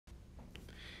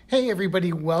Hey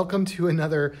everybody, welcome to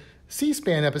another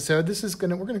C-SPAN episode.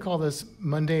 We're gonna call this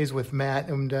Mondays with Matt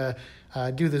and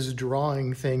do this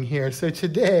drawing thing here. So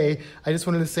today, I just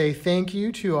wanted to say thank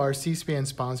you to our C-SPAN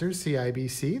sponsors,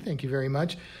 CIBC. Thank you very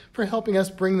much for helping us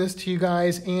bring this to you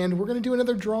guys. And we're gonna do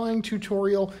another drawing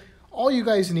tutorial. All you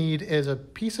guys need is a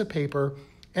piece of paper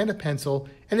and a pencil,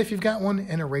 and if you've got one,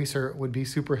 an eraser would be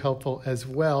super helpful as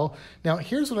well. Now,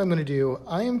 here's what I'm going to do.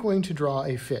 I am going to draw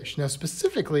a fish. Now,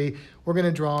 specifically, we're going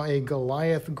to draw a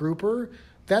Goliath grouper.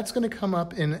 That's going to come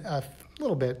up in a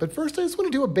little bit, but first I just want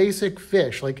to do a basic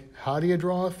fish, like how do you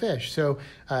draw a fish? So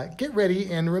get ready,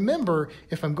 and remember,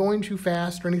 if I'm going too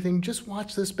fast or anything, just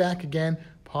watch this back again,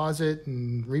 pause it,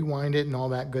 and rewind it, and all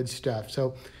that good stuff.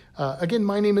 So again,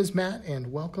 my name is Matt,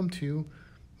 and welcome to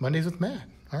Mondays with Matt.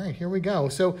 All right, here we go.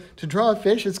 So to draw a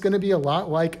fish, it's going to be a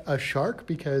lot like a shark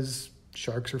because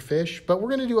sharks are fish, but we're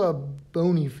going to do a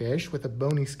bony fish with a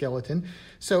bony skeleton.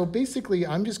 So basically,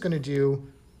 I'm just going to do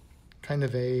kind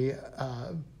of a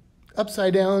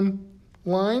upside down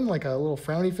line, like a little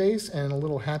frowny face and a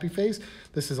little happy face.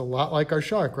 This is a lot like our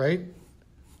shark, right?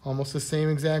 Almost the same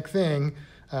exact thing.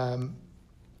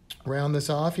 Round this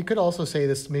off. You could also say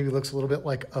this maybe looks a little bit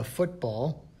like a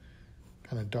football.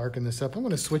 Kind of darken this up. I'm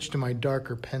going to switch to my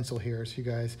darker pencil here so you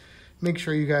guys make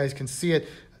sure you guys can see it.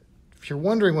 If you're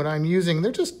wondering what I'm using,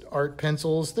 they're just art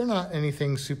pencils. They're not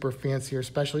anything super fancy or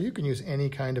special. You can use any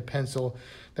kind of pencil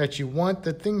that you want.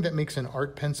 The thing that makes an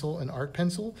art pencil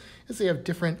is they have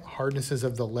different hardnesses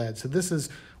of the lead. So this is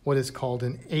what is called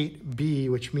an 8B,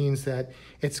 which means that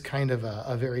it's kind of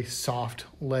a very soft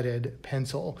leaded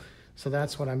pencil. So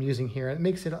that's what I'm using here. It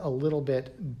makes it a little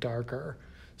bit darker.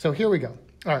 So here we go.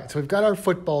 All right, so we've got our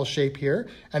football shape here,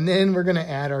 and then we're going to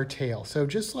add our tail. So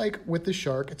just like with the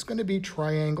shark, it's going to be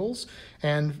triangles,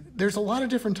 and there's a lot of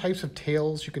different types of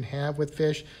tails you can have with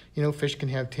fish. You know, fish can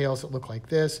have tails that look like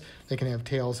this. They can have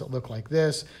tails that look like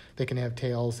this. They can have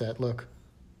tails that look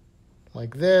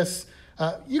like this.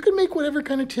 You can make whatever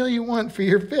kind of tail you want for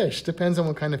your fish. Depends on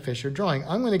what kind of fish you're drawing.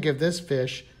 I'm going to give this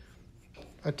fish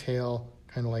a tail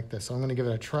kind of like this. So I'm going to give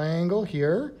it a triangle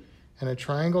here. And a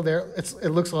triangle there. It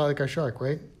looks a lot like our shark,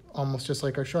 right? Almost just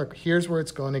like our shark. Here's where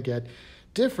it's going to get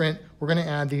different. We're going to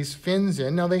add these fins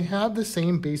in. Now, they have the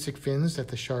same basic fins that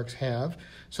the sharks have.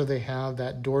 So they have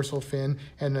that dorsal fin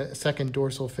and a second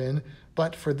dorsal fin.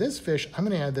 But for this fish, I'm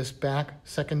going to add this back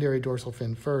secondary dorsal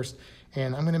fin first,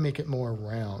 and I'm going to make it more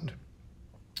round.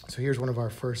 So here's one of our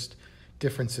first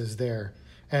differences there.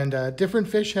 And different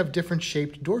fish have different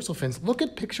shaped dorsal fins. Look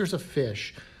at pictures of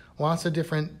fish. Lots of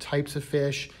different types of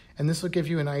fish. And this will give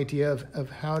you an idea of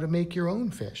how to make your own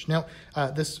fish. Now,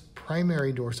 this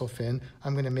primary dorsal fin,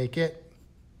 we're going to make it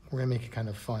kind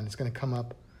of fun. It's going to come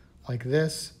up like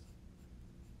this,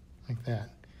 like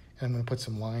that. And I'm going to put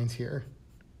some lines here.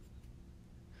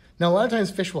 Now, a lot of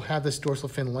times fish will have this dorsal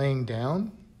fin laying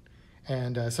down,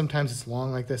 and sometimes it's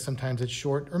long like this, sometimes it's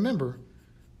short. Remember,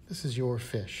 this is your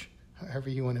fish,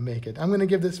 however you want to make it. I'm going to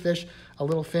give this fish a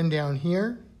little fin down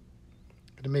here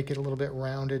to make it a little bit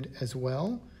rounded as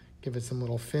well. Give it some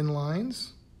little fin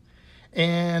lines.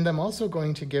 And I'm also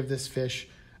going to give this fish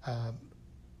a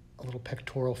little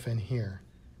pectoral fin here.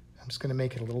 I'm just going to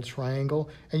make it a little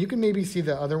triangle. And you can maybe see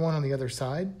the other one on the other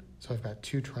side. So I've got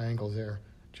two triangles there,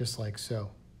 just like so.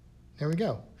 There we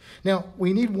go. Now,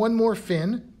 we need one more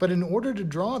fin, but in order to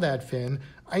draw that fin,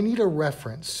 I need a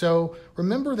reference. So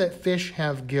remember that fish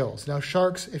have gills. Now,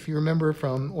 sharks, if you remember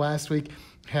from last week,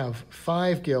 have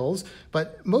 5 gills,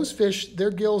 but most fish, their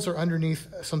gills are underneath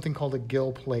something called a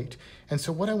gill plate. And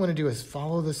so what I want to do is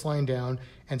follow this line down,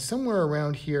 and somewhere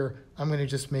around here, I'm going to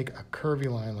just make a curvy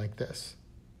line like this.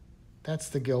 That's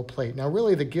the gill plate. Now,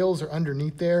 really, the gills are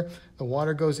underneath there. The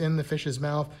water goes in the fish's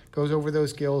mouth, goes over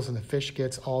those gills, and the fish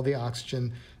gets all the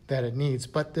oxygen that it needs.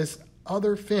 But this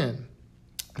other fin,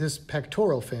 this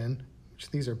pectoral fin,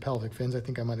 these are pelvic fins. I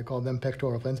think I might have called them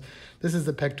pectoral fins. This is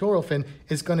the pectoral fin.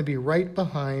 Is going to be right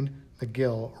behind the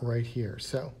gill right here.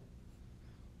 So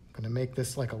I'm going to make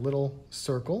this like a little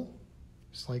circle,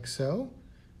 just like so.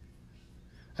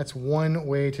 That's one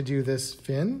way to do this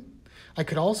fin. I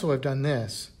could also have done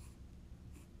this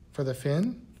for the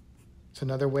fin. It's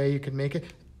another way you could make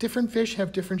it. Different fish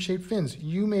have different shaped fins.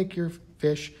 You make your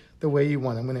fish the way you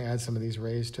want. I'm going to add some of these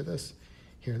rays to this.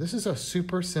 Here, this is a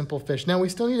super simple fish. Now, we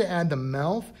still need to add the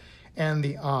mouth and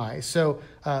the eye. So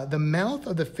the mouth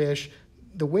of the fish,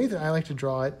 the way that I like to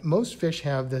draw it, most fish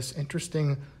have this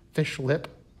interesting fish lip.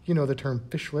 You know the term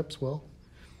fish lips, well,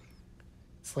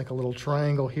 it's like a little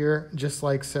triangle here, just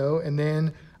like so. And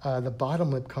then the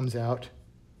bottom lip comes out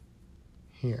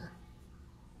here.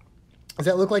 Does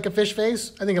that look like a fish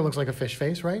face? I think it looks like a fish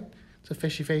face, right? It's a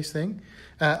fishy face thing.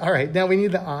 All right, now we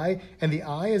need the eye, and the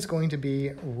eye is going to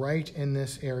be right in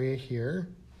this area here,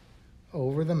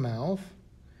 over the mouth.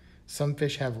 Some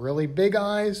fish have really big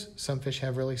eyes. Some fish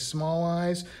have really small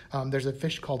eyes. There's a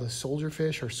fish called a soldier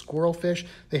fish or squirrel fish.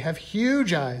 They have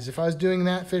huge eyes. If I was doing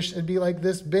that fish, it'd be like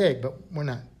this big, but we're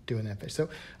not doing that fish. So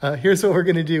here's what we're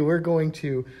going to do. We're going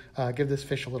to give this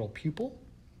fish a little pupil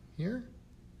here.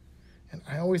 And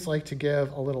I always like to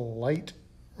give a little light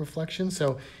reflection.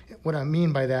 So what I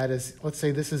mean by that is, let's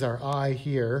say this is our eye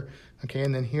here, okay,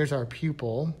 and then here's our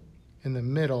pupil in the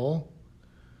middle.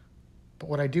 But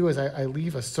what I do is I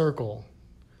leave a circle.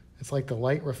 It's like the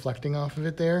light reflecting off of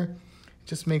it there. It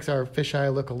just makes our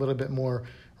fisheye look a little bit more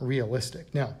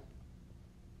realistic. Now,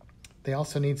 they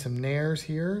also need some nares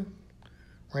here,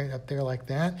 right up there like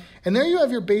that. And there you have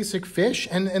your basic fish.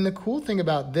 And the cool thing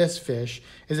about this fish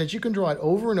is that you can draw it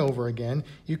over and over again.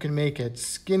 You can make it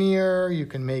skinnier. You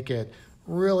can make it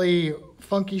really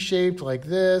funky shaped like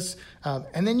this.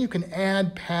 And then you can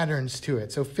add patterns to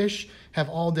it. So fish have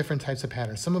all different types of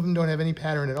patterns. Some of them don't have any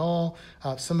pattern at all.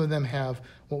 Some of them have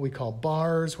what we call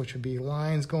bars, which would be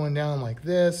lines going down like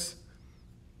this.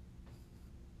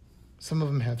 Some of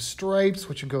them have stripes,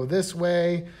 which would go this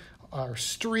way, or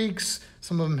streaks.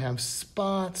 Some of them have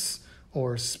spots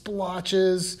or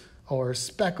splotches or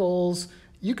speckles.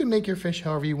 You can make your fish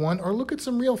however you want, or look at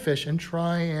some real fish and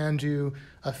try and do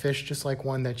a fish just like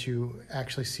one that you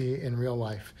actually see in real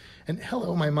life. And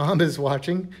hello, my mom is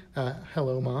watching.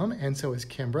 Hello, Mom. And so is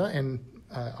Kimbra, and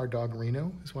our dog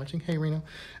Reno is watching. Hey, Reno.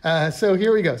 So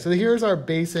here we go. So here's our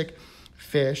basic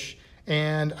fish.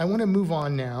 And I want to move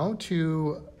on now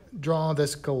to draw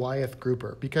this Goliath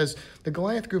grouper, because the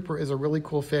Goliath grouper is a really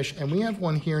cool fish. And we have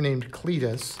one here named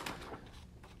Cletus.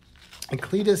 And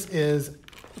Cletus is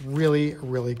really,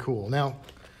 really cool. Now,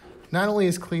 not only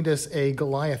is Cletus a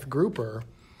Goliath grouper,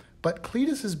 but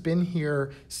Cletus has been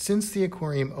here since the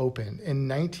aquarium opened in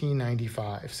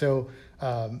 1995. So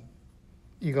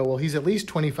you go, well, he's at least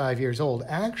 25 years old.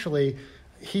 Actually,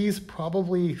 he's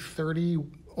probably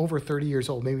over 30 years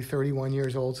old, maybe 31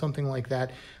 years old, something like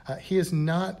that. He is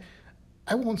not,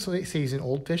 I won't say he's an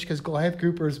old fish, because Goliath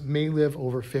groupers may live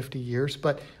over 50 years,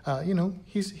 but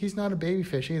he's not a baby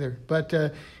fish either. But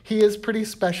he is pretty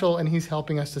special, and he's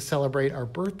helping us to celebrate our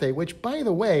birthday, which, by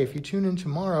the way, if you tune in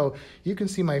tomorrow, you can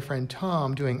see my friend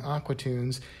Tom doing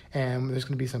Aquatunes, and there's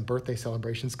going to be some birthday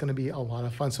celebrations. It's going to be a lot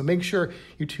of fun. So make sure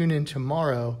you tune in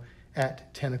tomorrow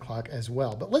at 10 o'clock as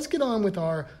well. But let's get on with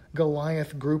our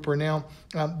Goliath grouper now.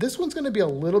 This one's going to be a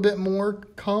little bit more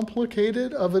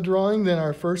complicated of a drawing than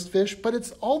our first fish, but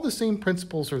it's all the same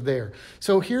principles are there.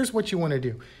 So here's what you want to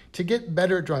do. To get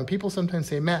better at drawing, people sometimes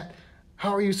say, Matt,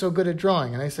 how are you so good at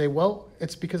drawing? And I say, well,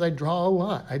 it's because I draw a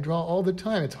lot. I draw all the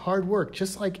time. It's hard work,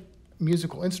 just like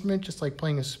musical instrument, just like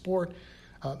playing a sport.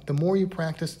 The more you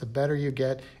practice, the better you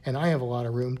get. And I have a lot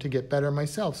of room to get better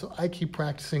myself, so I keep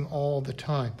practicing all the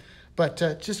time. But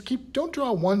don't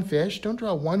draw one fish, don't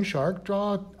draw one shark,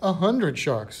 draw 100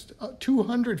 sharks,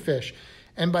 200 fish.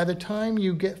 And by the time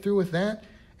you get through with that,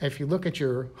 if you look at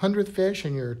your 100th fish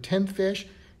and your 10th fish,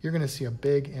 you're going to see a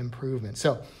big improvement.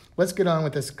 So let's get on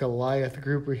with this Goliath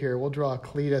grouper here. We'll draw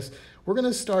Cletus. We're going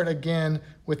to start again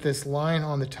with this line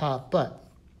on the top, but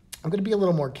I'm going to be a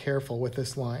little more careful with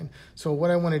this line. So what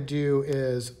I want to do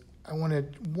is I want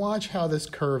to watch how this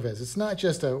curve is. It's not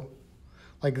just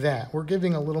like that. We're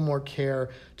giving a little more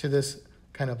care to this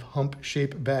kind of hump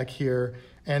shape back here.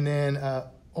 And then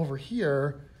over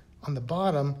here on the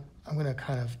bottom, I'm going to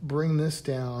kind of bring this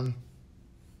down.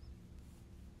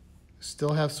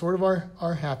 Still have sort of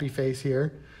our happy face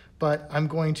here, but I'm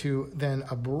going to then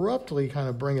abruptly kind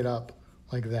of bring it up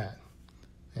like that.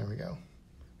 There we go.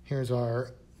 Here's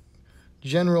our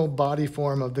general body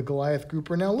form of the Goliath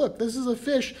grouper. Now look, this is a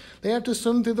fish. They have to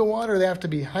swim through the water. They have to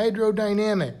be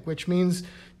hydrodynamic, which means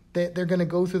that they're going to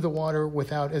go through the water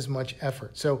without as much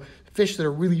effort. So fish that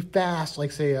are really fast,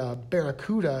 like say a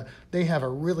barracuda, they have a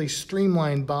really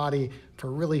streamlined body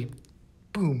for really,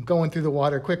 boom, going through the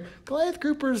water quick. Goliath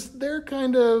groupers, they're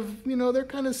kind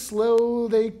of slow.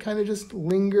 They kind of just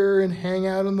linger and hang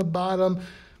out on the bottom.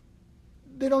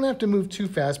 They don't have to move too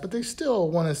fast, but they still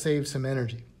want to save some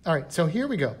energy. All right, so here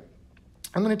we go.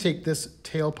 I'm going to take this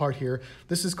tail part here.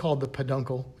 This is called the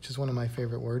peduncle, which is one of my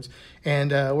favorite words.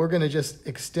 And we're going to just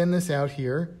extend this out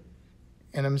here.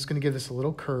 And I'm just going to give this a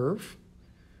little curve.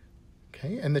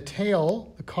 Okay, and the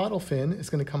tail, the caudal fin,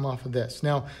 is going to come off of this.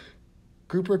 Now,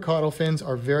 grouper caudal fins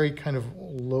are very kind of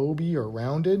loby or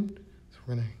rounded. So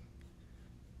we're going to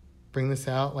bring this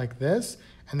out like this.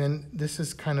 And then this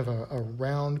is kind of a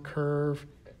round curve.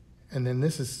 And then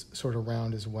this is sort of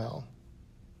round as well.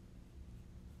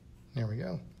 There we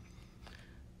go.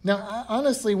 Now,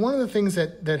 honestly, one of the things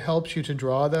that helps you to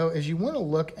draw, though, is you want to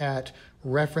look at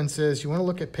references, you want to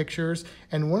look at pictures,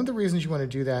 and one of the reasons you want to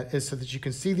do that is so that you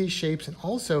can see these shapes, and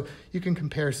also you can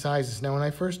compare sizes. Now, when I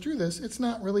first drew this, it's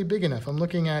not really big enough. I'm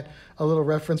looking at a little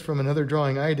reference from another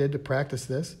drawing I did to practice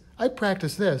this. I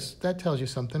practiced this. That tells you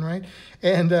something, right?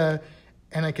 And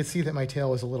I could see that my tail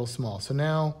was a little small. So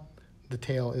now the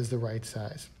tail is the right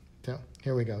size. So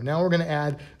here we go. Now we're going to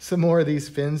add some more of these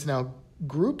fins. Now,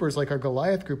 groupers like our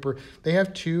Goliath grouper, they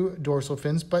have 2 dorsal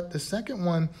fins, but the second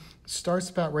one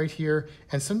starts about right here,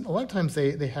 and a lot of times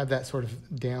they have that sort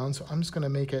of down, so I'm just going to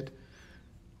make it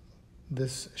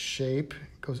this shape.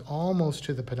 It goes almost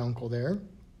to the peduncle there,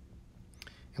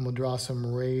 and we'll draw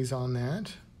some rays on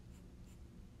that.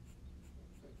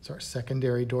 It's our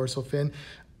secondary dorsal fin.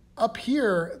 Up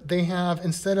here, they have,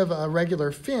 instead of a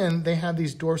regular fin, they have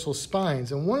these dorsal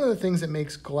spines, and one of the things that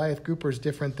makes Goliath groupers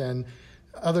different than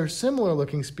other similar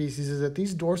looking species is that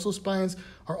these dorsal spines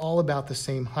are all about the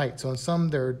same height. So in some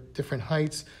they're different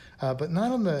heights, but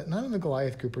not on the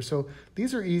Goliath grouper. So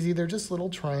these are easy. They're just little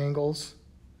triangles.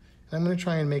 And I'm going to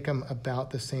try and make them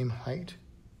about the same height.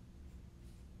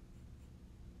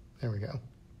 There we go.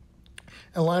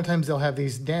 And a lot of times they'll have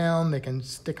these down. They can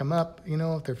stick them up,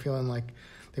 if they're feeling like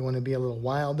they want to be a little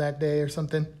wild that day or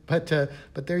something. But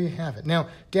there you have it. Now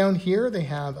down here they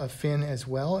have a fin as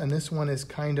well, and this one is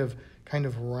kind of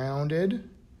rounded.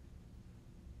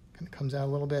 Kind of comes out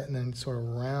a little bit and then sort of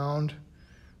round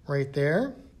right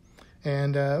there.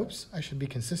 And oops, I should be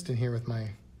consistent here with my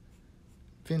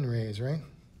fin rays, right?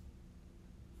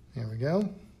 There we go.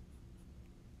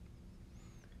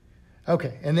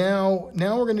 Okay, and now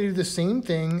we're going to do the same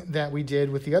thing that we did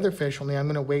with the other fish, only I'm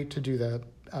going to wait to do the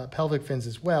pelvic fins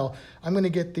as well. I'm going to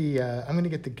get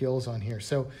the gills on here.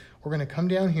 So we're going to come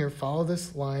down here, follow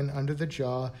this line under the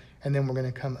jaw, and then we're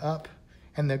going to come up.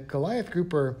 And the Goliath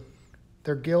grouper,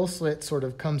 their gill slit sort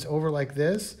of comes over like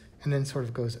this and then sort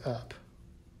of goes up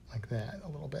like that a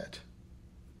little bit.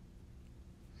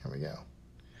 There we go.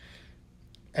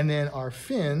 And then our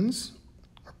fins,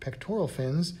 our pectoral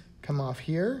fins, come off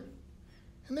here.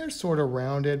 And they're sort of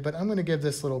rounded, but I'm going to give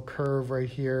this little curve right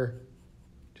here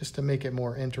just to make it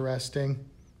more interesting.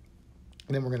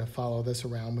 And then we're going to follow this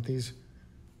around with these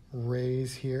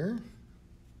rays here.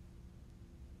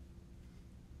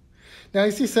 Now, I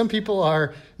see some people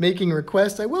are making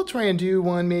requests. I will try and do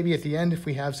one maybe at the end if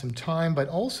we have some time, but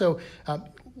also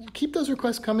keep those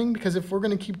requests coming, because if we're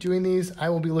going to keep doing these, I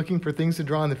will be looking for things to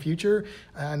draw in the future,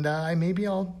 and maybe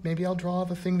I'll draw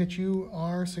the thing that you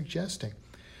are suggesting.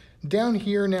 Down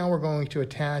here now we're going to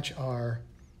attach our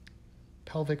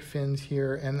pelvic fins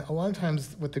here, and a lot of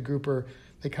times with the grouper,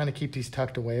 they kind of keep these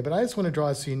tucked away, but I just want to draw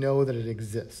it so you know that it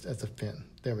exists as a fin.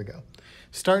 There we go.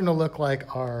 Starting to look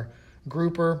like our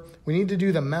grouper. We need to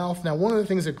do the mouth. Now, one of the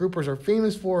things that groupers are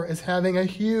famous for is having a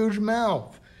huge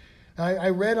mouth. I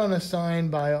read on a sign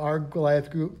by our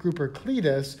Goliath grouper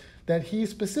Cletus that he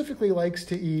specifically likes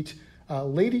to eat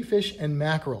ladyfish and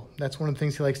mackerel. That's one of the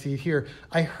things he likes to eat here.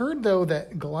 I heard, though,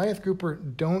 that Goliath grouper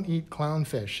don't eat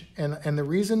clownfish, and the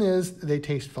reason is they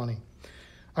taste funny.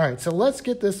 All right, so let's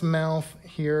get this mouth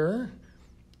here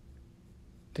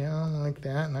down like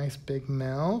that. Nice big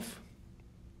mouth.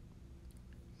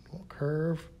 Little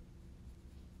curve.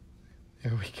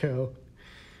 There we go.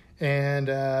 And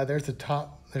there's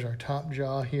our top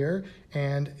jaw here.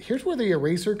 And here's where the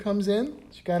eraser comes in.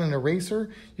 So you got an eraser.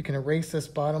 You can erase this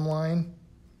bottom line.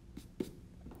 I'm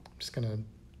just going to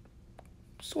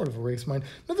sort of erase mine.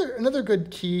 Another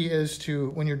good key is to,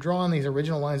 when you're drawing these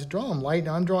original lines, draw them light.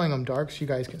 Now I'm drawing them dark so you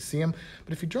guys can see them.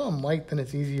 But if you draw them light, then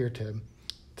it's easier to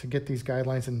get these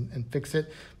guidelines and fix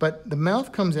it. But the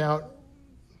mouth comes out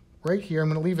right here. I'm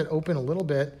going to leave it open a little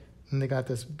bit. And they got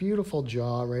this beautiful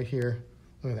jaw right here.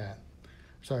 Look at that.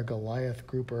 It's our Goliath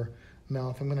grouper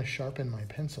mouth. I'm going to sharpen my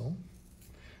pencil.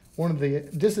 One of the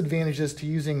disadvantages to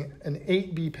using an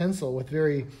 8B pencil with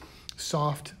very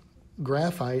soft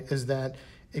graphite is that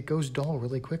it goes dull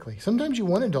really quickly. Sometimes you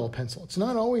want a dull pencil. It's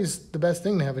not always the best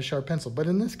thing to have a sharp pencil, but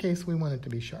in this case, we want it to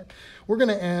be sharp. We're going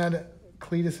to add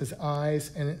Cletus's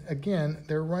eyes, and again,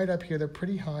 they're right up here. They're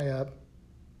pretty high up.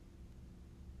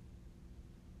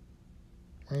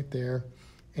 Right there.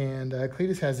 And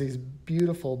Cletus has these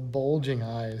beautiful bulging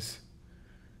eyes.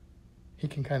 He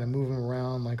can kind of move them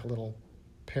around like a little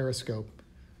periscope.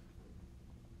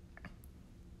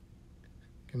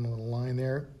 Give him a little line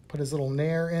there. Put his little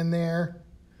nair in there.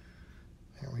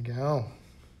 There we go.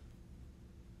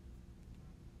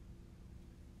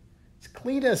 It's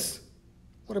Cletus.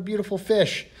 What a beautiful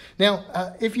fish.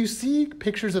 Now, if you see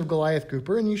pictures of Goliath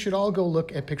grouper, and you should all go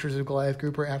look at pictures of Goliath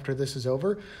grouper after this is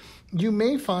over, you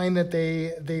may find that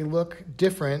they look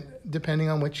different depending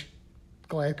on which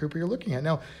Goliath grouper you're looking at.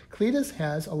 Now, Cletus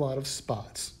has a lot of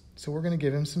spots, so we're going to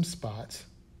give him some spots.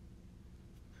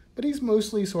 But he's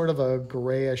mostly sort of a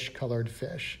grayish colored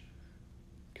fish.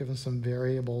 Give him some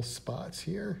variable spots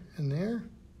here and there.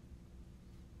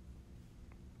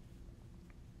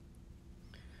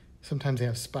 Sometimes they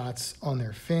have spots on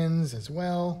their fins as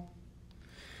well.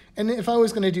 And if I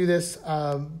was going to do this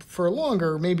for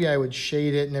longer, maybe I would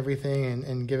shade it and everything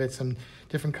and give it some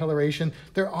different coloration.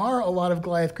 There are a lot of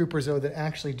Goliath groupers, though, that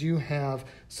actually do have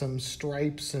some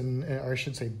stripes or I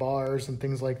should say bars and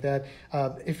things like that.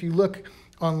 If you look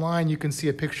online, you can see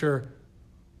a picture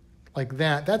like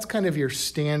that. That's kind of your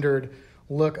standard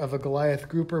look of a Goliath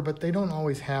grouper, but they don't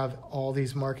always have all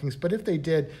these markings. But if they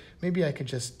did, maybe I could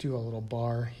just do a little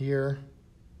bar here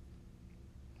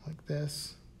like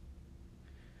this.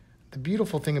 The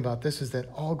beautiful thing about this is that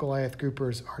all Goliath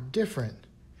groupers are different.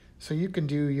 So you can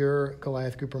do your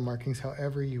Goliath grouper markings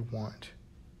however you want.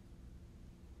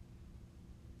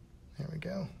 There we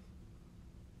go.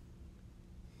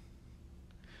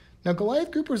 Now,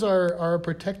 Goliath groupers are a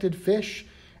protected fish,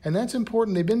 and that's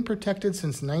important. They've been protected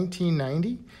since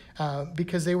 1990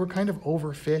 because they were kind of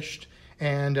overfished,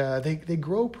 and they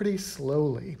grow pretty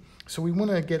slowly. So we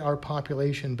want to get our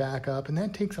population back up, and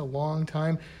that takes a long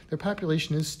time. Their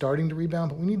population is starting to rebound,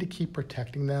 but we need to keep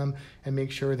protecting them and make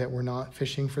sure that we're not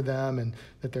fishing for them and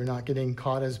that they're not getting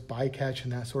caught as bycatch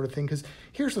and that sort of thing. Because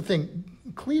here's the thing.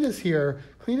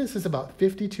 Cletus is about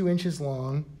 52 inches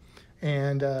long,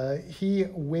 and he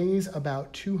weighs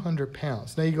about 200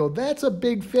 pounds. Now you go, that's a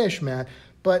big fish, Matt.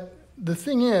 But the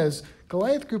thing is,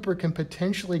 Goliath grouper can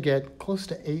potentially get close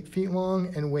to 8 feet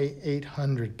long and weigh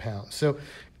 800 pounds. So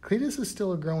Cletus is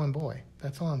still a growing boy.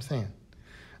 That's all I'm saying.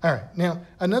 All right. Now,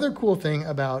 another cool thing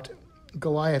about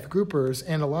Goliath groupers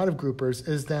and a lot of groupers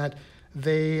is that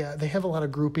they have a lot of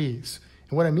groupies.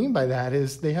 And what I mean by that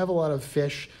is they have a lot of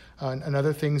fish and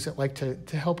other things that like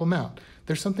to help them out.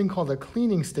 There's something called a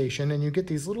cleaning station, and you get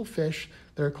these little fish.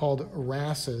 They're called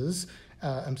wrasses.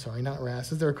 I'm sorry, not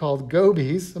wrasses. They're called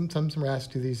gobies. Some wrasses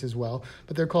do these as well.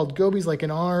 But they're called gobies. Like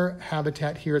in our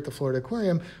habitat here at the Florida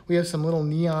Aquarium, we have some little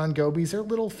neon gobies. They're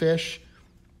little fish.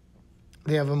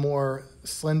 They have a more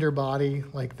slender body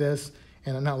like this.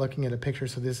 And I'm not looking at a picture,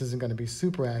 so this isn't going to be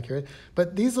super accurate.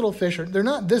 But these little fish, they're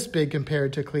not this big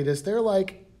compared to Cletus. They're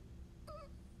like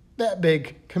that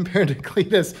big compared to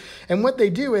Cletus. And what they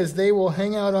do is they will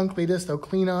hang out on Cletus. They'll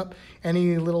clean up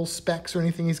any little specks or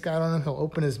anything he's got on him. He'll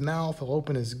open his mouth, he'll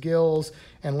open his gills,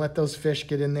 and let those fish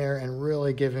get in there and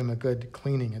really give him a good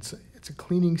cleaning. It's a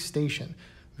cleaning station.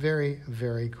 Very,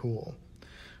 very cool.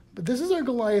 But this is our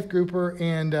Goliath grouper,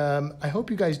 and I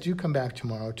hope you guys do come back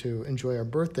tomorrow to enjoy our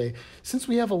birthday. Since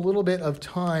we have a little bit of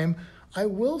time, I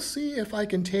will see if I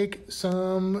can take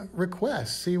some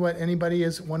requests, see what anybody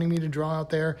is wanting me to draw out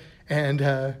there, and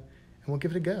we'll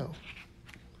give it a go.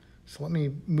 So let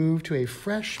me move to a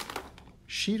fresh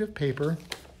sheet of paper.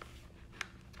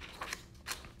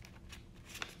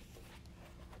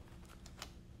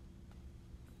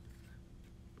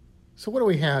 So what do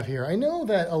we have here? I know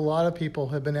that a lot of people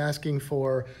have been asking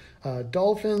for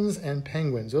dolphins and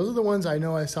penguins. Those are the ones I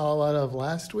know I saw a lot of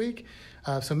last week.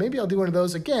 So maybe I'll do one of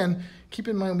those again. Keep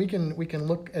in mind we can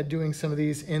look at doing some of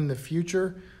these in the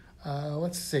future.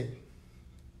 Let's see.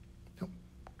 Nope.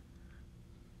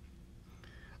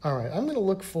 All right, I'm going to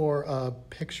look for a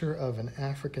picture of an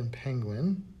African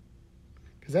penguin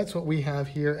because that's what we have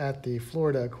here at the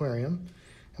Florida Aquarium.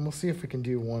 And we'll see if we can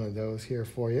do one of those here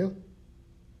for you.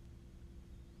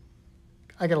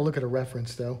 I got to look at a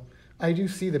reference, though. I do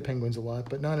see the penguins a lot,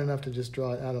 but not enough to just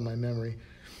draw it out of my memory.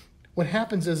 What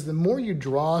happens is the more you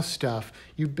draw stuff,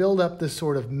 you build up this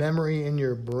sort of memory in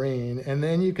your brain, and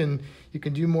then you can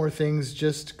do more things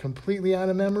just completely out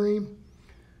of memory.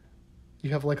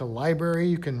 You have like a library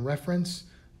you can reference,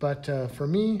 but for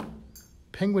me,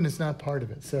 penguin is not part of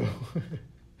it. So,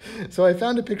 so I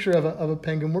found a picture of a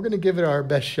penguin. We're going to give it our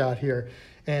best shot here,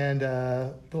 and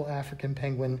little African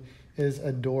penguin is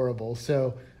adorable.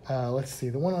 So let's see.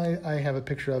 The one I have a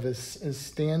picture of is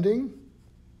standing.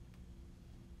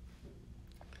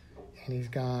 And he's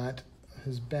got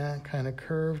his back kind of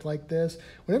curved like this.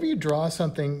 Whenever you draw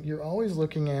something, you're always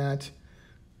looking at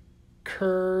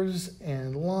curves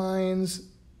and lines.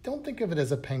 Don't think of it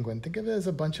as a penguin. Think of it as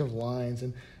a bunch of lines.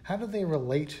 And how do they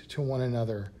relate to one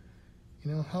another?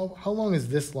 You know, how long is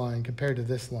this line compared to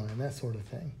this line? That sort of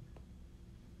thing.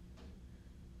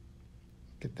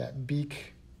 Get that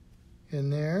beak in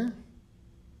there.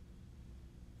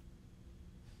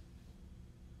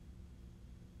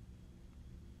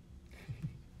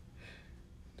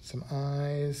 Some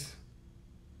eyes.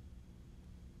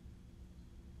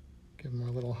 Give them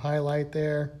a little highlight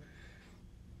there.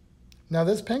 Now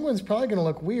this penguin's probably going to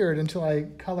look weird until I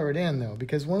color it in though,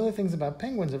 because one of the things about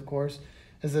penguins, of course,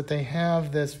 is that they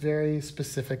have this very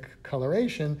specific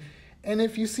coloration. And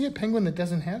if you see a penguin that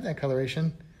doesn't have that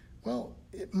coloration, well,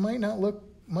 it might not look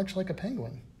much like a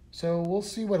penguin. So we'll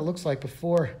see what it looks like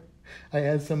before I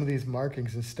add some of these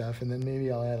markings and stuff, and then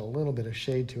maybe I'll add a little bit of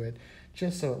shade to it,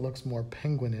 just so it looks more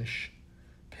penguinish,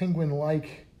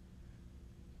 penguin-like.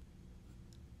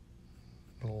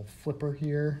 Little flipper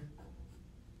here.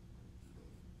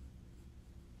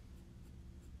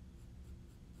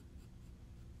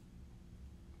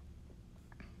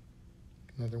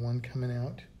 Another one coming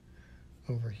out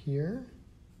over here.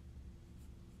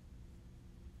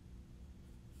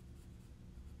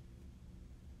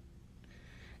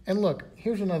 And look,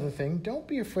 here's another thing. Don't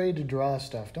be afraid to draw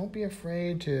stuff. Don't be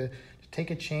afraid to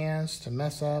take a chance, to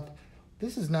mess up.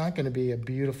 This is not going to be a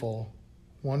beautiful,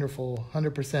 wonderful,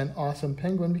 100% awesome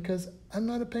penguin because I'm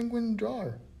not a penguin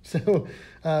drawer. So,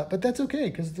 but that's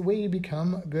okay, because the way you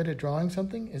become good at drawing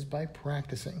something is by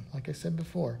practicing, like I said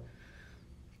before.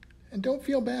 And don't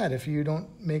feel bad if you don't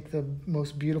make the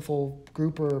most beautiful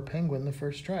grouper or penguin the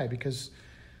first try, because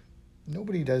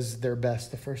nobody does their best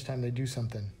the first time they do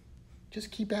something.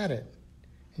 Just keep at it,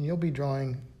 and you'll be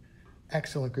drawing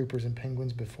excellent groupers and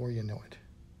penguins before you know it.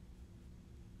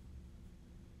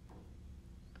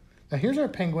 Now here's our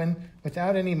penguin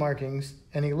without any markings,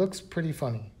 and he looks pretty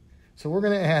funny. So we're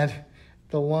going to add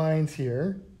the lines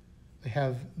here. They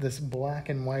have this black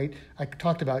and white. I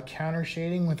talked about counter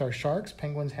shading with our sharks.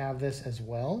 Penguins have this as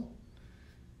well.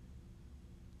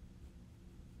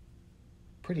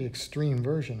 Pretty extreme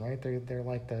version, right? They're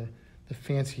like the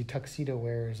fancy tuxedo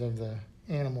wearers of the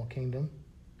animal kingdom.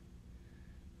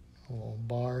 A little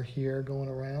bar here going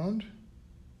around.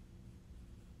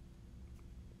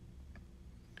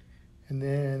 And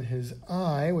then his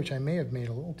eye, which I may have made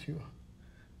a little too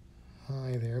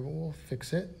high there, but we'll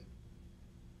fix it.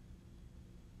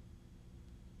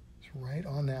 It's right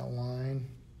on that line.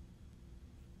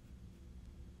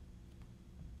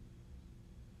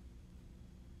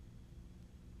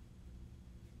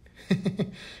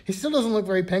 He still doesn't look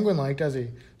very penguin-like, does he?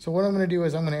 So what I'm going to do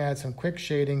is I'm going to add some quick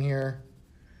shading here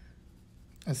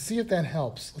and see if that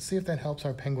helps. Let's see if that helps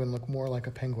our penguin look more like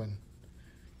a penguin.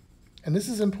 And this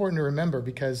is important to remember,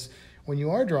 because when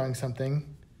you are drawing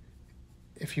something,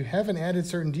 if you haven't added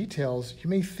certain details, you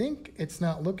may think it's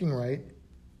not looking right,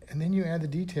 and then you add the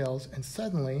details, and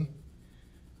suddenly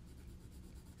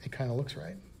it kind of looks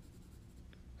right.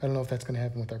 I don't know if that's going to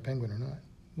happen with our penguin or not.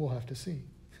 We'll have to see.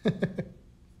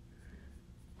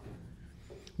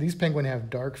 These penguins have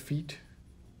dark feet.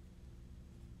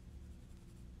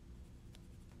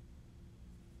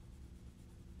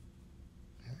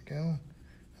 There we go.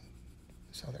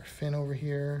 This other fin over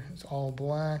here is all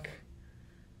black.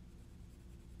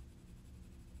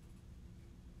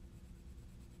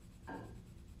 I've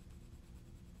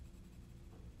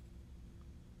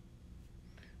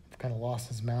kind of lost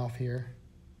his mouth here.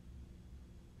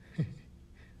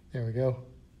 There we go.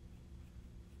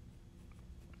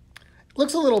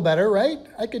 Looks a little better, right?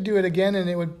 I could do it again and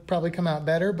it would probably come out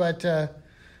better, but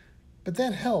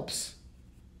that helps.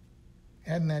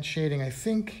 Adding that shading, I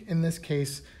think, in this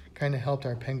case, kind of helped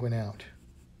our penguin out.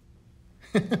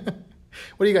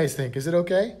 What do you guys think? Is it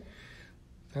okay?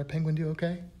 Did our penguin do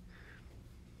okay?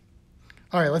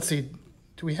 All right, let's see.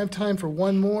 Do we have time for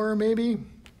one more, maybe?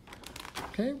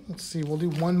 Okay, let's see. We'll do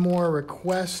one more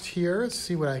request here. Let's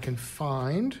see what I can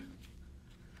find.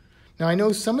 Now, I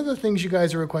know some of the things you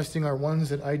guys are requesting are ones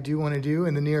that I do want to do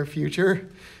in the near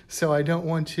future, so I don't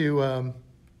want to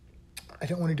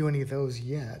do any of those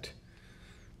yet.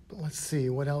 But let's see,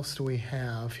 what else do we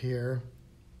have here?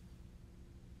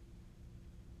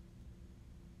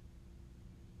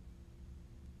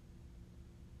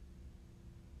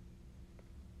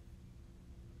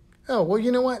 Oh, well,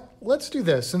 you know what? Let's do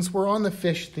this. Since we're on the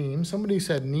fish theme, somebody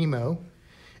said Nemo,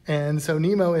 and so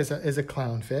Nemo is a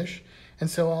clownfish. And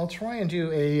so I'll try and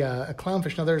do a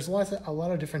clownfish. Now, there's a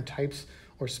lot of different types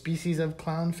or species of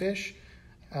clownfish.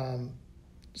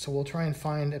 So we'll try and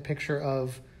find a picture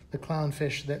of the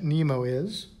clownfish that Nemo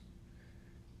is,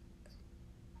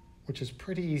 which is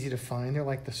pretty easy to find. They're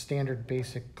like the standard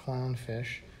basic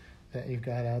clownfish that you've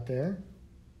got out there.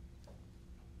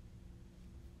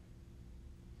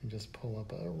 And just pull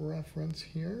up a reference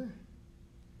here.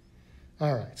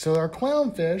 All right, so our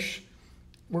clownfish,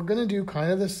 we're going to do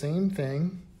kind of the same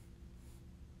thing,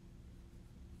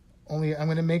 only I'm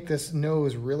going to make this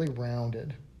nose really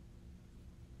rounded.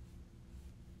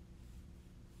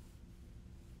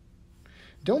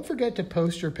 Don't forget to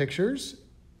post your pictures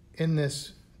in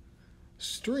this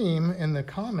stream in the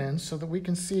comments so that we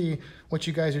can see what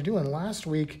you guys are doing. Last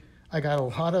week, I got a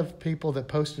lot of people that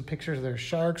posted pictures of their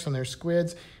sharks and their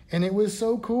squids, and it was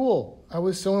so cool. I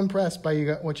was so impressed by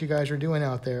what you guys are doing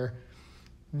out there.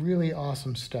 Really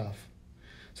awesome stuff.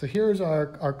 So here's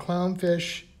our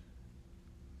clownfish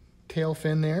tail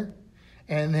fin there.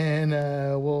 And then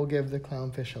we'll give the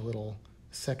clownfish a little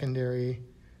secondary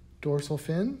dorsal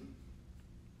fin.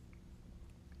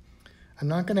 I'm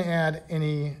not going to add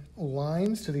any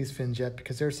lines to these fins yet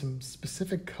because there's some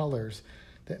specific colors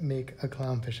that make a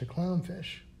clownfish a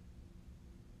clownfish.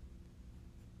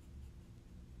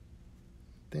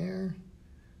 There.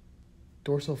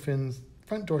 Dorsal fins,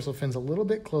 front dorsal fins a little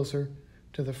bit closer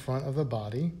to the front of the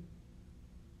body.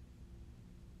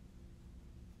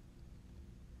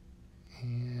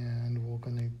 And we're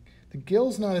going to, the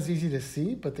gill's not as easy to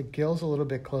see, but the gill's a little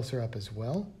bit closer up as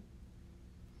well.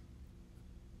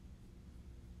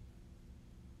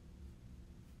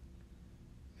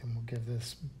 And we'll give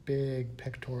this big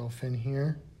pectoral fin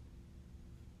here.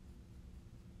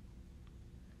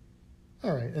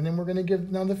 All right, and then we're going to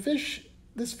give, now the fish,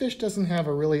 this fish doesn't have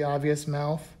a really obvious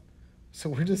mouth, so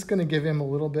we're just going to give him a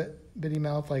little bitty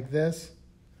mouth like this.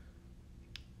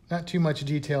 Not too much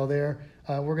detail there.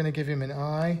 We're going to give him an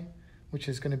eye, which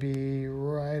is going to be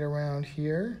right around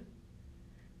here.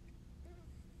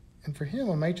 And for him,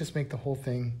 I might just make the whole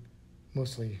thing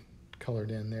mostly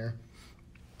colored in there.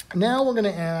 Now we're going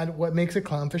to add what makes a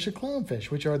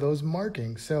clownfish, which are those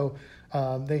markings. So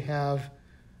they have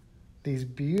these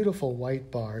beautiful white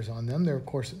bars on them. They're, of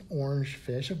course, an orange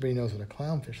fish. Everybody knows what a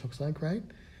clownfish looks like, right?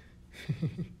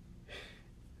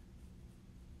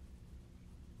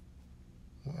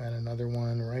 We'll add another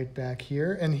one right back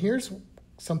here. And here's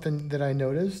something that I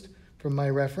noticed from my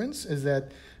reference is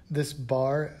that this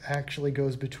bar actually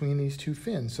goes between these two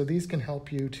fins. So these can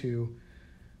help you to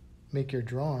make your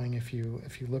drawing. If you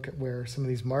look at where some of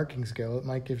these markings go, it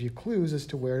might give you clues as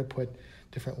to where to put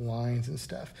different lines and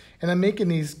stuff. And I'm making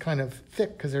these kind of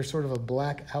thick because there's sort of a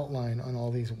black outline on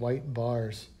all these white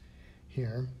bars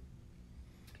here.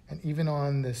 And even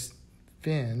on this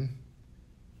fin,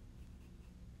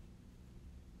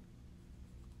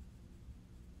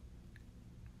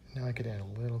 now I could add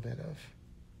a little bit of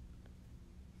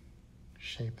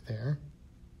shape there.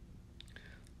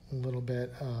 A little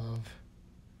bit of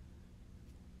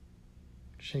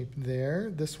shape there.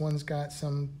 This one's got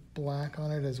some black on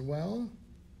it as well.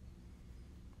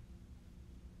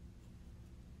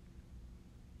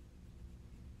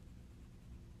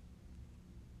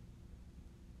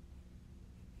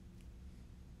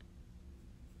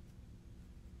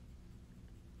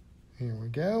 Here we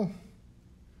go.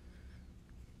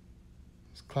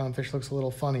 This clownfish looks a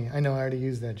little funny. I know I already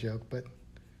used that joke, but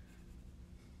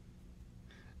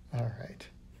all right.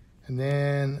 And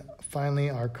then finally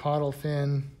our caudal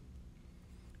fin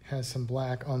has some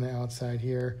black on the outside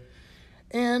here.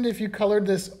 And if you colored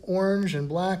this orange and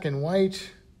black and white,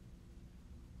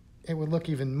 it would look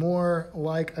even more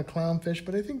like a clownfish,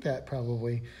 but I think that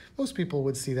probably most people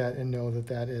would see that and know that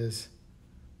that is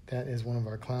one of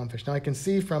our clownfish. Now I can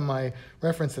see from my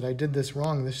reference that I did this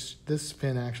wrong. This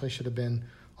fin actually should have been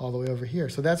all the way over here.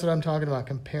 So that's what I'm talking about,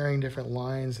 comparing different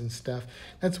lines and stuff.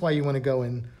 That's why you want to go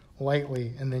in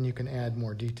lightly, and then you can add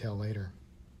more detail later.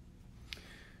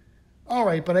 All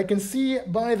right, but I can see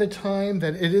by the time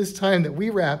that it is time that we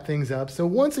wrap things up. So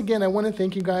once again, I want to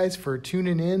thank you guys for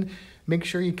tuning in. Make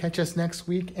sure you catch us next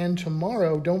week. And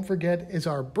tomorrow, don't forget, is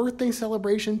our birthday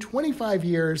celebration, 25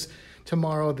 years.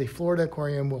 Tomorrow, the Florida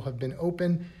Aquarium will have been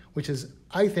open, which is,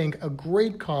 I think, a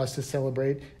great cause to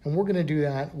celebrate. And we're going to do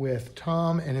that with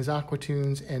Tom and his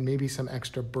Aquatunes and maybe some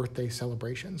extra birthday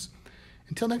celebrations.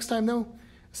 Until next time, though,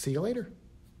 see you later.